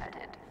they need.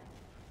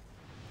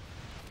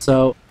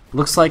 So,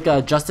 looks like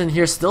Justin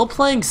here still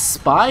playing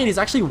Spy, and he's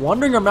actually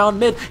wandering around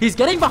mid. He's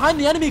getting behind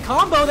the enemy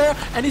combo there,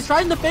 and he's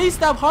trying to face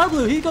stab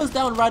Harblue. He goes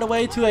down right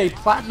away to a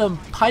Platinum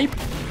pipe.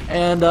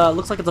 And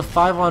looks like it's a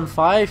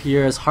 5-on-5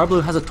 here, as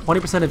Harblue has a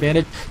 20%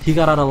 advantage. He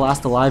got out of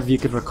last alive, if you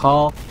can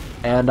recall.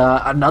 And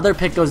another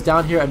pick goes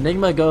down here.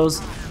 Enigma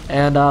goes,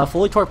 and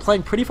Fully Torqued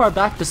playing pretty far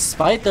back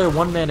despite their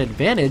one-man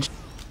advantage.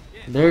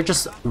 They're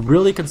just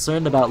really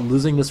concerned about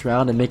losing this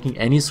round and making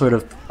any sort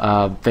of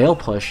veil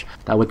push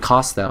that would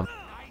cost them.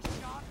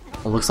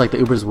 It looks like the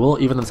Ubers will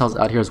even themselves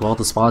out here as well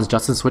to spawns.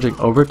 Justin switching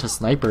over to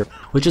Sniper,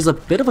 which is a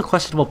bit of a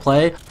questionable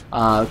play,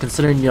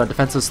 considering,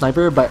 defensive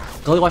Sniper, but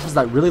Gullywash has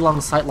that really long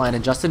sight line,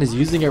 and Justin is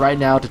using it right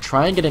now to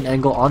try and get an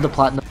angle onto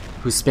Platinum,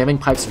 who's spamming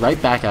pipes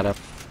right back at him.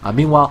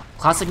 Meanwhile,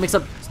 Classic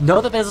Mixup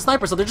know that there's a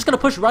Sniper, so they're just going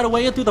to push right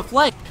away in through the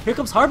flank. Here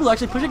comes Harblue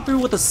actually pushing through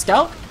with a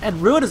Scout,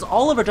 and Ruin is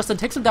all over. Justin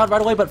takes him down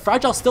right away, but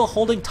Fragile still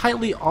holding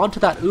tightly onto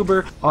that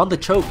Uber on the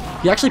choke.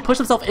 He actually pushed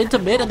himself into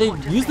mid, and they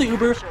use the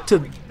Uber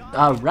to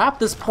wrap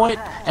this point,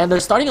 and they're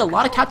starting a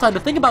lot of cap time. The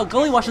thing about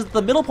Gullywash is that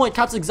the middle point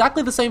caps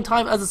exactly the same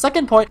time as the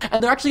second point,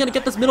 and they're actually going to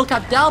get this middle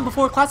cap down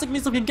before Classic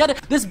Mixup can get it.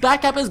 This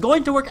back cap is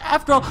going to work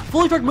after all.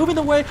 Fully Torqued moving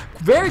the way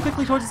very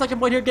quickly towards the second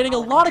point here, getting a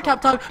lot of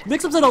cap time.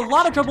 Mixup's in a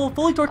lot of trouble.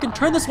 Fully Torqued can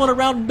turn this one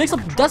around.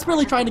 Mixup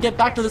desperately trying to get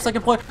back to the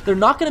second point. They're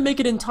not going to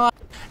make it in time,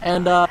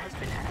 and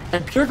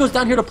Pure goes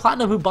down here to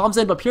Platinum, who bombs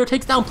in, but Pure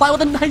takes down Plat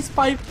with a nice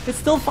pipe. It's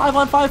still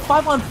 5-on-5,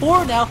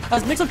 5-on-4 now,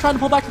 as Mixup trying to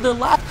pull back to their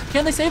lap.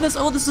 Can they save this?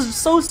 Oh, this is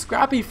so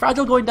scrappy.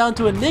 Fragile going down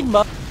to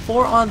Enigma,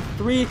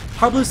 4-on-3.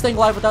 Harblue staying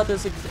alive without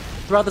this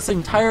throughout this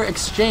entire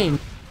exchange.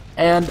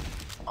 And,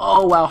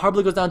 oh wow,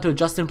 Harblue goes down to a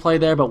Justin play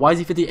there, but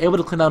YZ50 able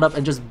to clean that up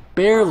and just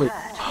barely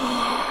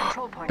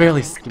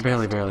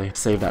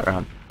save that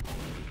round.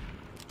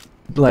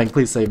 Blank,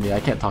 please save me. I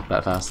can't talk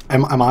that fast.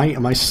 Am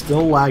I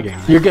still lagging?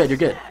 You're good, you're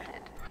good.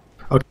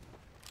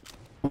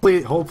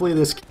 Hopefully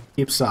this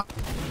keeps up.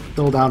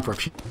 Still down for a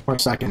few more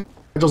seconds.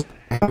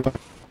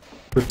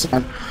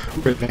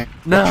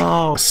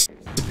 No!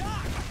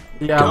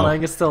 Yeah,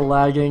 Lange is still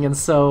lagging, and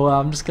so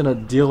I'm just gonna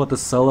deal with the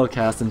solo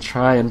cast and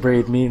try and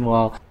braid.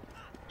 Meanwhile,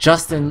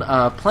 Justin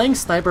playing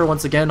Sniper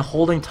once again,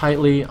 holding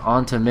tightly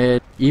onto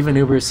mid. Even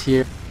Ubers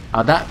here.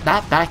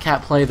 That back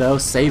cap play though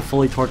saved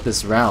Fully Torqued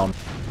this round.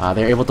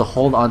 They're able to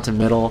hold onto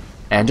middle,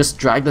 and just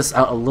drag this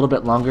out a little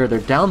bit longer. They're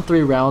down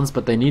 3 rounds,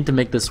 but they need to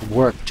make this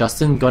work.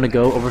 Justin going to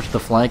go over to the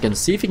flank and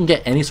see if he can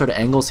get any sort of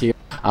angles here.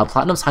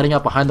 Platinum's hiding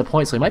out behind the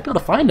point, so he might be able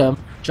to find him.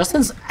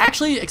 Justin's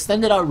actually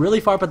extended out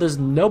really far, but there's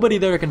nobody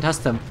there to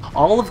contest him.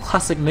 All of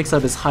Classic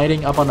Mixup is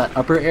hiding up on that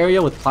upper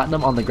area with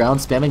Platinum on the ground,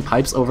 spamming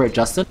pipes over at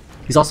Justin.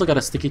 He's also got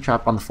a sticky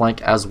trap on the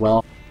flank as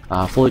well.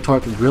 Fully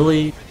Torqued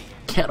really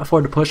can't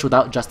afford to push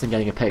without Justin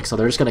getting a pick, so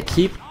they're just going to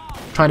keep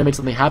trying to make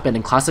something happen,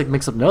 and Classic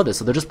Mixup know this,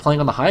 so they're just playing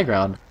on the high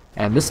ground.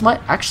 And this might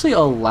actually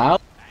allow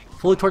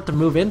Fully Torqued to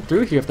move in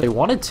through here if they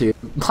wanted to.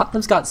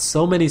 Platinum's got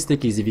so many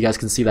stickies, if you guys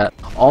can see that,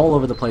 all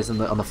over the place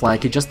on the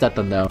flank. He just dead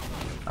them though,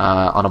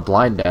 on a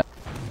blind death.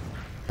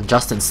 And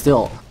Justin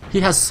still, he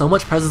has so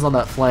much presence on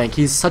that flank.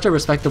 He's such a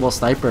respectable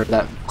sniper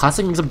that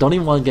Classic Mixup don't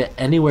even want to get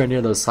anywhere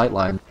near those sight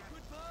lines.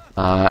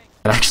 And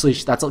actually,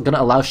 that's going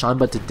to allow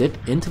Shanba to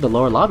dip into the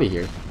lower lobby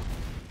here.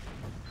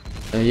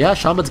 Yeah,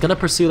 Shanba's gonna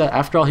pursue that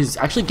after all. He's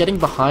actually getting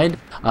behind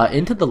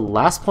into the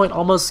last point,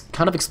 almost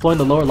kind of exploring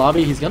the lower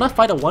lobby. He's gonna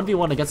fight a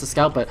 1v1 against the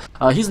scout, but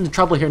he's in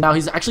trouble here now.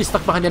 He's actually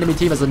stuck behind enemy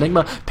team as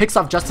Enigma picks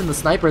off Justin the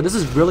sniper. This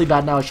is really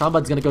bad now.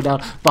 Shanba's gonna go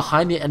down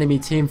behind the enemy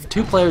team.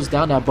 2 players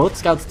down now, both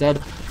scouts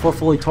dead for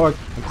Fully Torqued,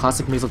 and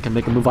Classic Mixup can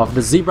make a move off.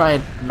 The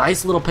Z-Brian,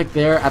 nice little pick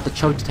there at the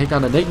choke to take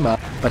down Enigma,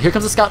 but here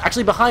comes the scout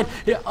actually behind.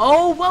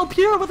 Oh, well,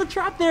 Pure with a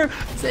trap there.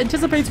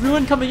 Anticipates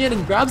Ruin coming in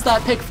and grabs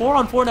that pick.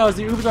 4-on-4 now as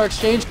the Ubers are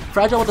exchanged.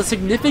 Fragile with a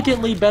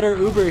significantly better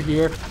Uber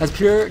here as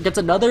Pure gets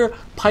another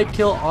pipe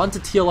kill onto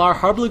TLR.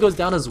 Harblu goes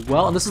down as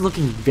well, and this is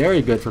looking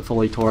very good for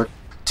Fully Torqued.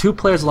 2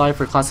 players alive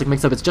for Classic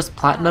Mixup. It's just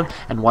Platinum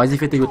and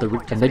YZ50 with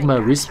the Enigma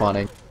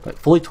respawning. But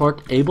Fully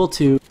Torqued able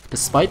to,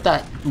 despite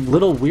that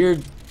little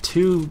weird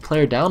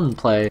 2-player down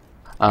play,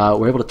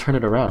 we're able to turn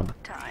it around.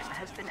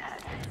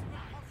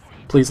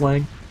 Please,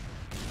 Lang?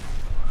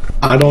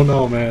 I don't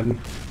know, man.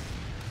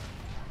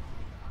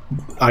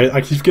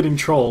 I keep getting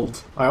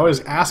trolled. I always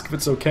ask if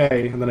it's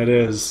okay, and then it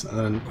is, and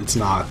then it's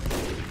not.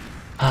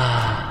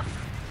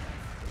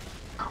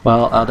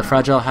 Well, the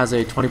Fragile has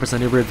a 20%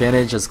 Uber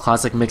advantage as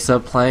Classic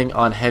Mixup playing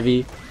on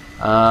heavy.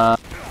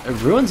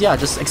 Ruins, yeah,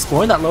 just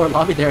exploring that lower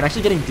lobby there and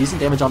actually getting decent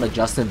damage onto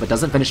Justin, but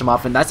doesn't finish him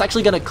off, and that's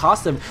actually going to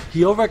cost him.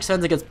 He overextends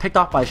and gets picked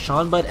off by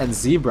Seanbud and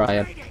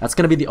Z-Brian. That's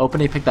going to be the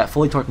opening pick that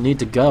Fully Torqued need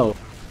to go,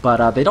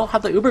 but they don't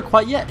have the Uber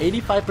quite yet.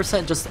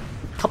 85%, just a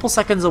couple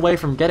seconds away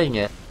from getting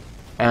it.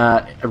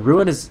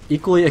 Ruin is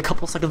equally a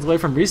couple seconds away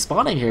from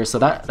respawning here, so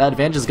that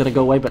advantage is going to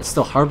go away, but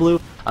still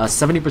Harblu,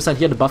 70%,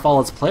 he had to buff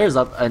all his players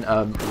up and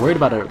worried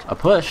about a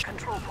push.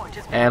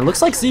 And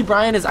looks like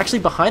Z-Brian is actually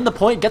behind the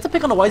point, gets a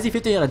pick on a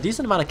YZ50 and a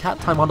decent amount of cat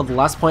time onto the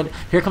last point.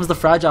 Here comes the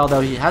Fragile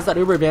though, he has that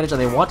Uber advantage and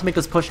they want to make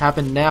this push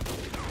happen now.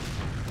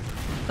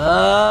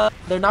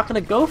 They're not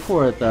going to go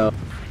for it though.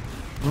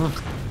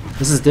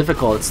 This is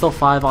difficult, it's still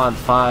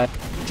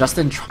 5-on-5.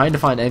 Justin trying to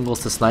find angles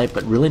to snipe,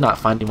 but really not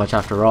finding much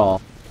after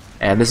all.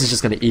 And this is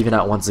just going to even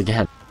out once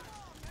again.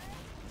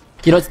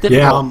 You know, it's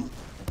difficult.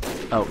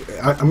 Yeah,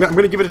 I'm going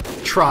to give it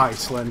a try,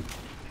 Slin.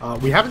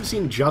 We haven't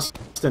seen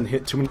Justin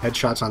hit too many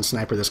headshots on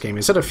Sniper this game.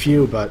 He said a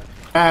few, but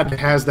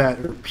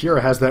Pure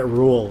has that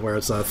rule where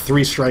it's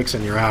 3 strikes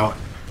and you're out.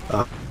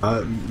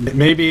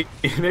 Maybe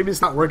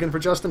it's not working for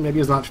Justin. Maybe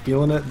he's not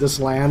feeling it this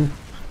LAN.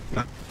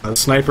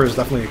 Sniper is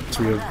definitely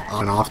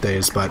on and off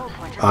days, but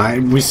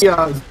we see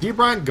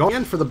D-Brian going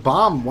in for the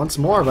bomb once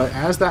more, but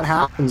as that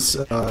happens,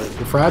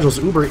 the Fragile's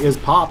Uber is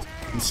popped,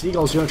 and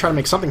Seagull's going to try to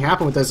make something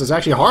happen with this. It's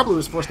actually Harblu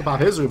who's forced to pop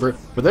his Uber,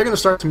 but they're going to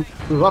start to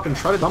move up and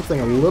try to dump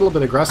thing a little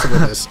bit aggressive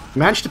with this.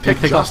 Managed to pick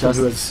Justin,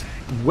 who is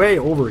way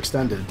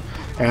overextended,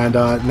 and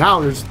now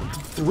there's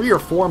 3 or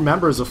 4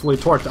 members of Fully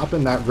Torqued up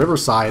in that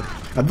riverside,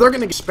 and they're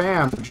going to get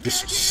spammed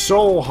just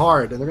so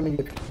hard, and they're going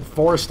to get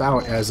forced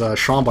out as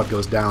Shambud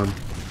goes down.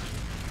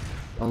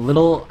 A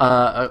little,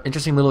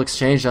 interesting little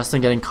exchange.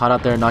 Justin getting caught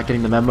out there and not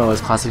getting the memo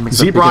as Classic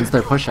Mixup begins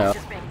their push out.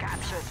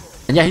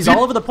 And yeah, he's all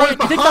over the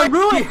point. He takes down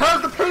Ruin! He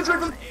has the page right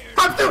from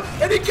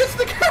and he gets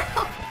the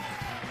cap!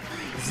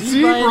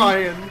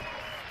 Z-Brian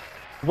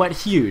went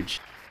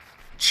huge.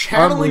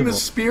 Channeling the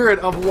spirit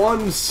of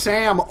one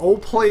Sam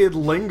O-played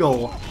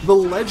Lingle, the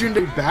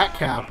legendary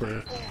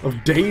backcapper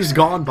of days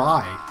gone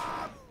by.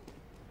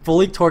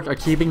 Fully Torqued are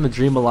keeping the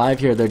dream alive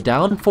here. They're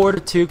down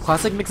 4-2.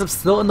 Classic Mixup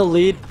still in the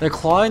lead. They're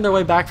clawing their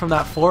way back from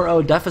that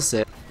 4-0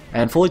 deficit.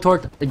 And Fully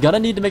Torqued are gonna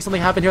need to make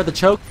something happen here at the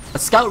choke. A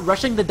scout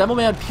rushing the Demo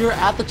Man Pure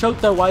at the choke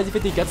though.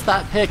 YZ50 gets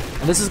that pick.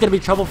 And this is gonna be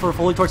trouble for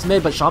Fully Torqued's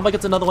mid, but Shamba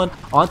gets another one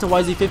onto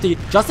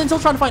YZ50. Justin still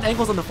trying to find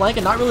angles on the flank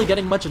and not really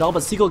getting much at all,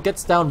 but Seagull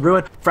gets down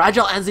Ruin.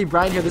 Fragile and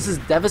Z-Brian here. This is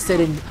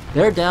devastating.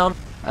 They're down.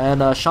 And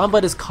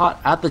Shamba is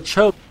caught at the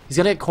choke. He's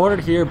gonna get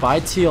cornered here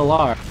by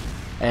TLR.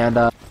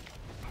 And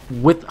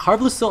with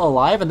Harblu still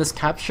alive and this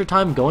capture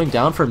time going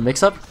down for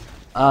Mixup,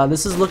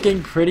 this is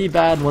looking pretty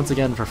bad once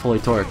again for Fully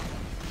Torqued.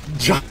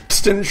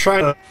 Justin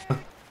trying to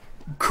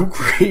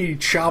kukri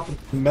chop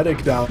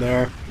medic down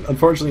there.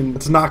 Unfortunately,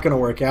 it's not going to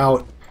work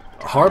out.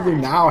 Harblu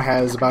now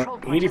has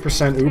about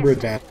 80% Uber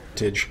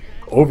advantage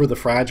over the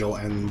Fragile,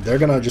 and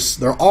they're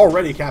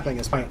already capping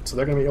his point, so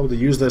they're going to be able to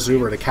use this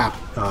Uber to cap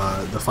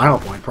the final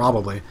point,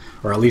 probably,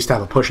 or at least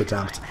have a push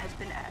attempt.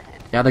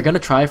 Yeah, they're gonna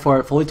try for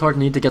it. Fully Torque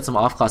need to get some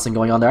off-classing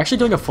going on. They're actually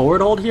doing a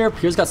forward hold here.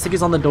 Pierre's got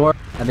Stickies on the door,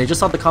 and they just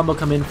saw the combo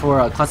come in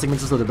for Classic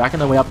Mixup, so they're backing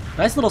their way up.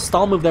 Nice little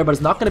stall move there, but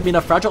it's not gonna be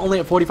enough. Fragile only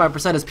at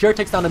 45% as Pierre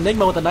takes down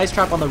Enigma with a nice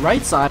trap on the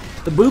right side.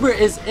 The Boober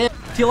is in.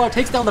 TLR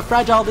takes down the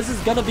Fragile. This is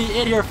gonna be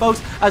it here,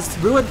 folks, as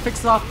Ruin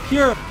picks off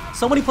Pierre.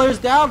 So many players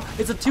down.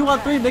 It's a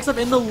 2-on-3. Mixup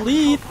in the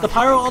lead. The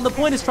Pyro on the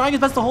point is trying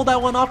his best to hold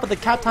that one off, but the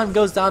cap time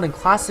goes down, and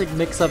Classic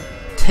Mixup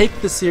take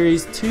the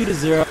series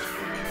 2-0,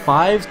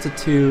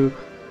 5-2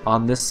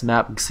 on this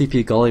map.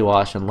 CP Gully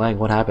Wash. And Lang,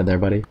 what happened there,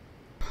 buddy?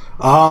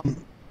 I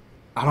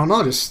don't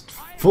know. Just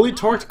Fully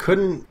Torqued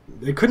couldn't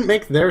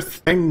make their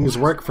things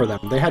work for them.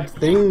 They had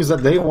things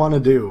that they want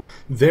to do,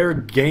 their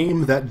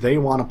game that they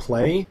want to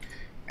play,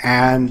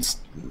 and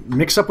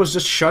Mixup was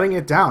just shutting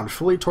it down.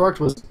 Fully Torqued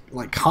was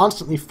like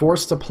constantly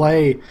forced to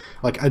play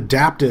like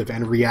adaptive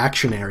and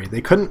reactionary. They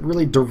couldn't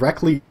really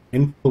directly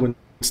influence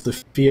the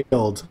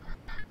field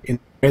in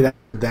a way that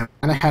they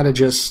kind of had to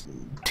just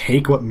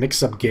take what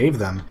Mixup gave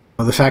them.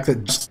 The fact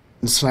that just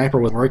Sniper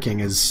was working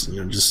is,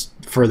 you know, just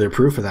further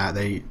proof of that.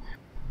 They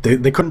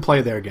couldn't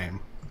play their game.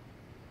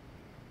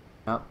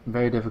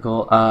 Very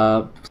difficult.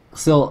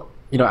 Still,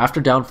 you know, after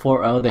down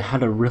 4-0, they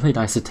had a really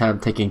nice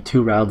attempt taking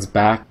 2 rounds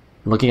back.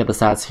 Looking at the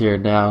stats here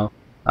now,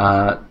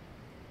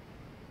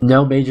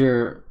 no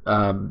major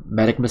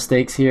medic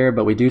mistakes here,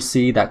 but we do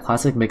see that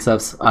Classic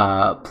Mixup's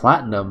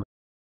Platinum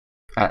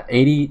at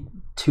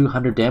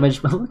 8,200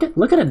 damage. But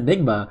look at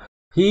Enigma.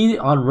 He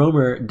on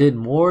Roamer did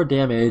more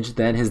damage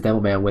than his Demo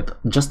Man with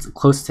just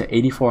close to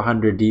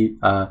 8,400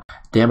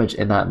 damage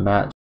in that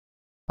match.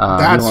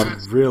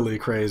 That's really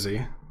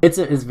crazy. It's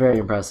very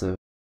impressive.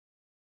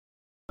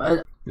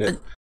 Yeah.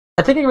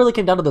 I think it really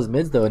came down to those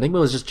mids, though. Enigma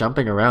was just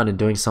jumping around and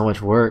doing so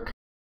much work.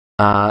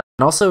 And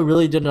also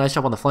really did a nice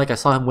job on the flank. I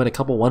saw him win a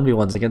couple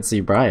 1v1s against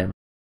Z Brian.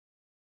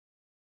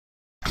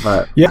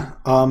 But yeah,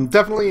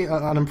 definitely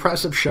an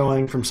impressive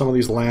showing from some of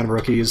these LAN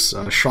rookies.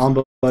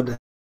 Sean Bud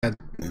had,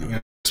 you know,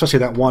 especially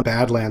that one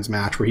Badlands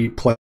match where he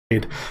played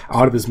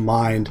out of his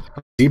mind.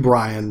 Z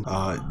Brian,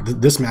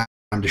 this match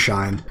time to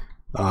shine.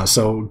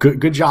 So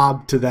good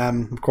job to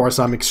them. Of course,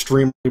 I'm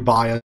extremely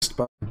biased,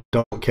 but I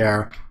don't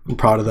care. I'm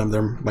proud of them.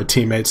 They're my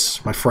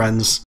teammates, my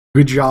friends.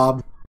 Good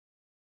job.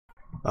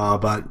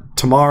 But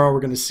tomorrow we're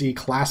going to see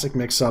Classic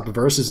Mixup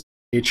versus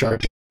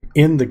HRG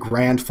in the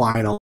grand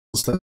finals.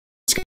 That's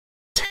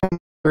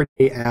 10:30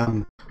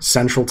 a.m.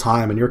 Central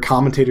Time, and your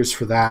commentators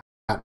for that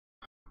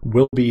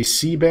will be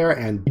Seabear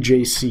and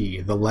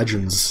DJC, the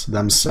legends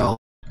themselves.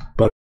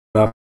 But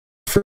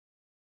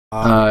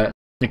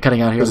you're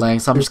cutting out here, Lang,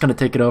 so I'm just going to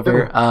take it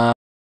over.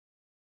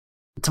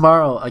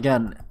 Tomorrow,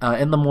 again,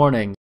 in the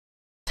morning,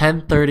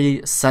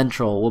 10:30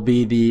 Central, will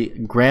be the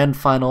grand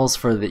finals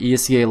for the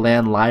ESEA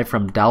LAN live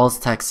from Dallas,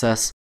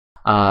 Texas.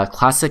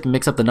 Classic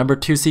Mixup, the number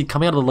 2 seed,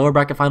 coming out of the lower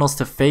bracket finals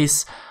to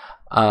face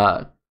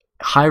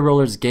High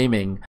Rollers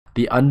Gaming,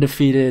 the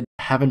undefeated,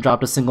 haven't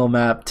dropped a single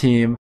map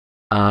team.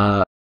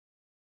 Yeah,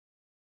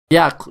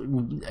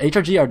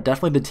 HRG are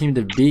definitely the team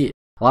to beat.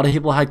 A lot of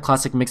people had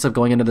Classic Mixup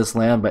going into this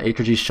LAN, but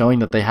HRG showing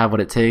that they have what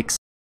it takes.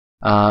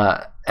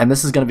 And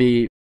this is going to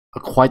be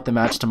quite the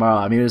match tomorrow.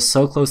 I mean, it was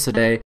so close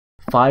today.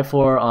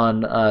 5-4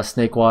 on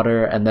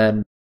Snakewater, and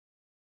then...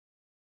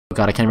 Oh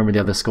god, I can't remember the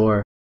other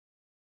score.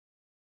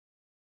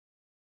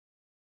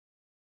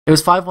 It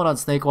was 5-1 on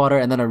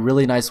Snakewater, and then a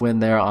really nice win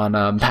there on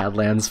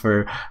Badlands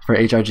for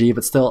HRG.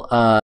 But still,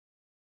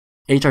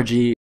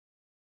 HRG,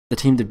 the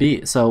team to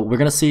beat. So we're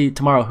going to see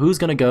tomorrow who's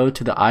going to go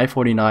to the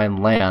I-49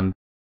 LAN.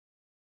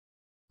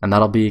 And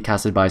that'll be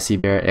casted by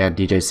Seabear and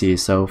DJC.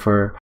 So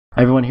for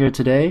everyone here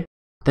today,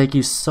 thank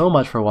you so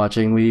much for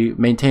watching. We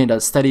maintained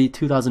a steady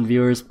 2,000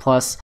 viewers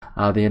plus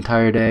the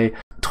entire day.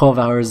 12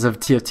 hours of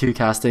TF2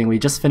 casting. We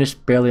just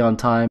finished barely on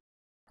time.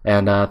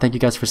 And thank you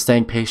guys for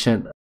staying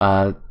patient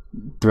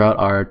throughout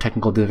our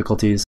technical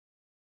difficulties.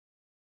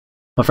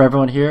 But for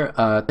everyone here,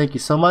 thank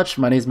you so much.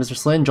 My name is Mr.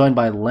 Slin, joined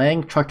by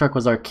Lang. TrukTruk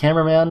was our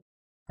cameraman.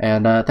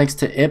 And thanks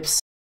to Ips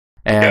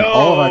and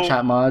all of our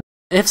chat mods.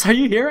 Ips, are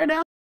you here right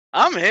now?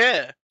 I'm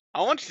here.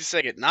 I want you to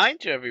say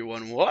goodnight to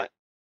everyone. What?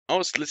 I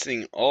was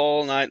listening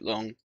all night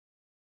long.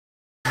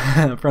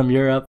 From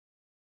Europe.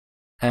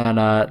 And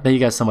thank you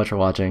guys so much for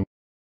watching.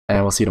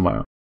 And we'll see you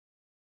tomorrow.